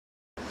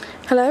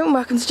Hello and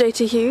welcome to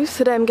JT Hughes.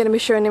 Today I'm going to be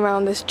showing you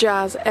around this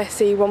Jazz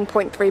SE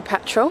 1.3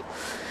 petrol.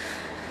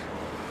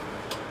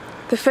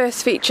 The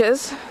first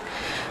features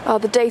are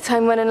the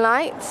daytime running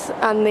lights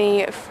and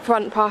the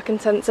front parking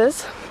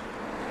sensors.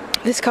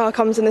 This car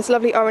comes in this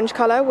lovely orange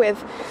colour with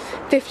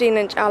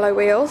 15-inch alloy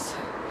wheels.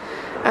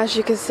 As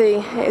you can see,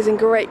 it is in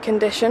great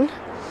condition.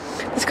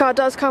 This car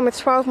does come with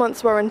 12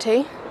 months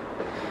warranty,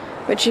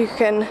 which you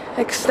can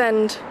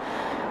extend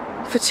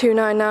for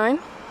 $299.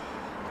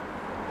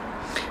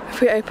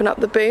 If we open up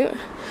the boot,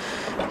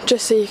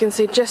 just so you can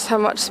see just how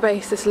much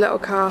space this little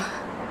car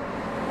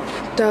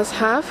does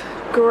have.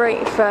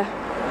 Great for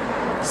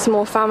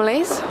small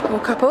families or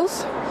couples.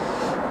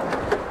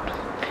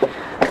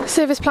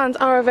 Service plans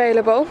are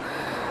available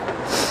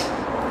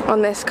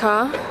on this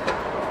car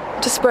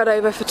to spread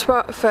over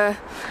for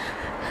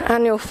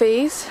annual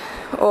fees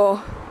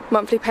or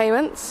monthly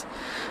payments.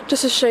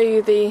 Just to show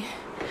you the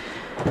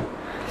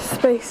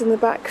space in the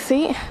back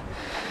seat,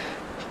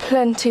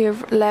 plenty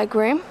of leg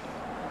room.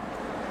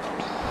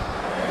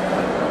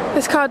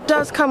 This car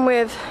does come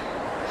with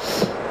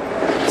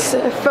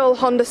a full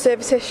Honda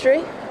service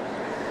history.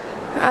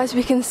 As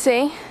we can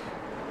see,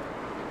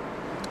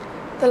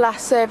 the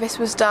last service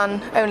was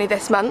done only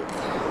this month.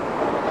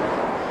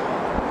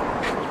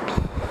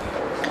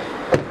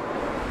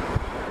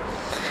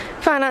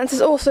 Finance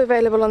is also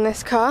available on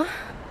this car.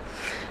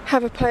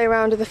 Have a play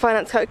around with the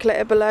finance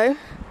calculator below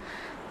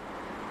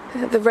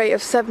at the rate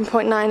of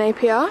 7.9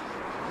 APR.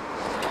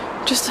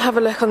 Just to have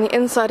a look on the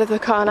inside of the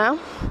car now.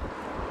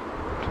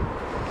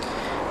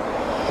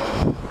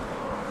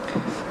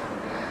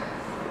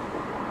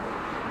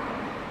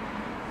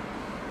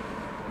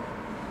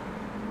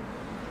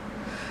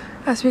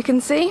 As we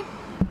can see,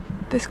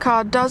 this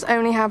car does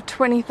only have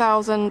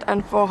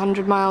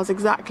 20,400 miles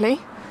exactly.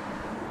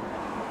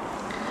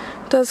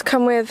 Does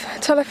come with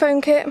telephone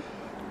kit.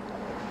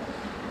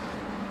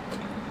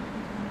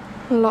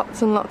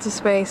 Lots and lots of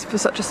space for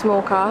such a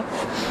small car.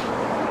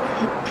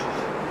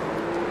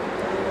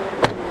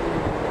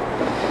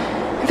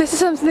 If this is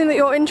something that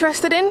you're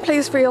interested in,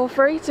 please feel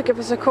free to give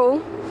us a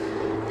call.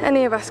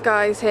 Any of us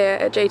guys here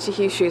at JT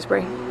Hughes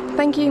Shrewsbury.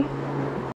 Thank you.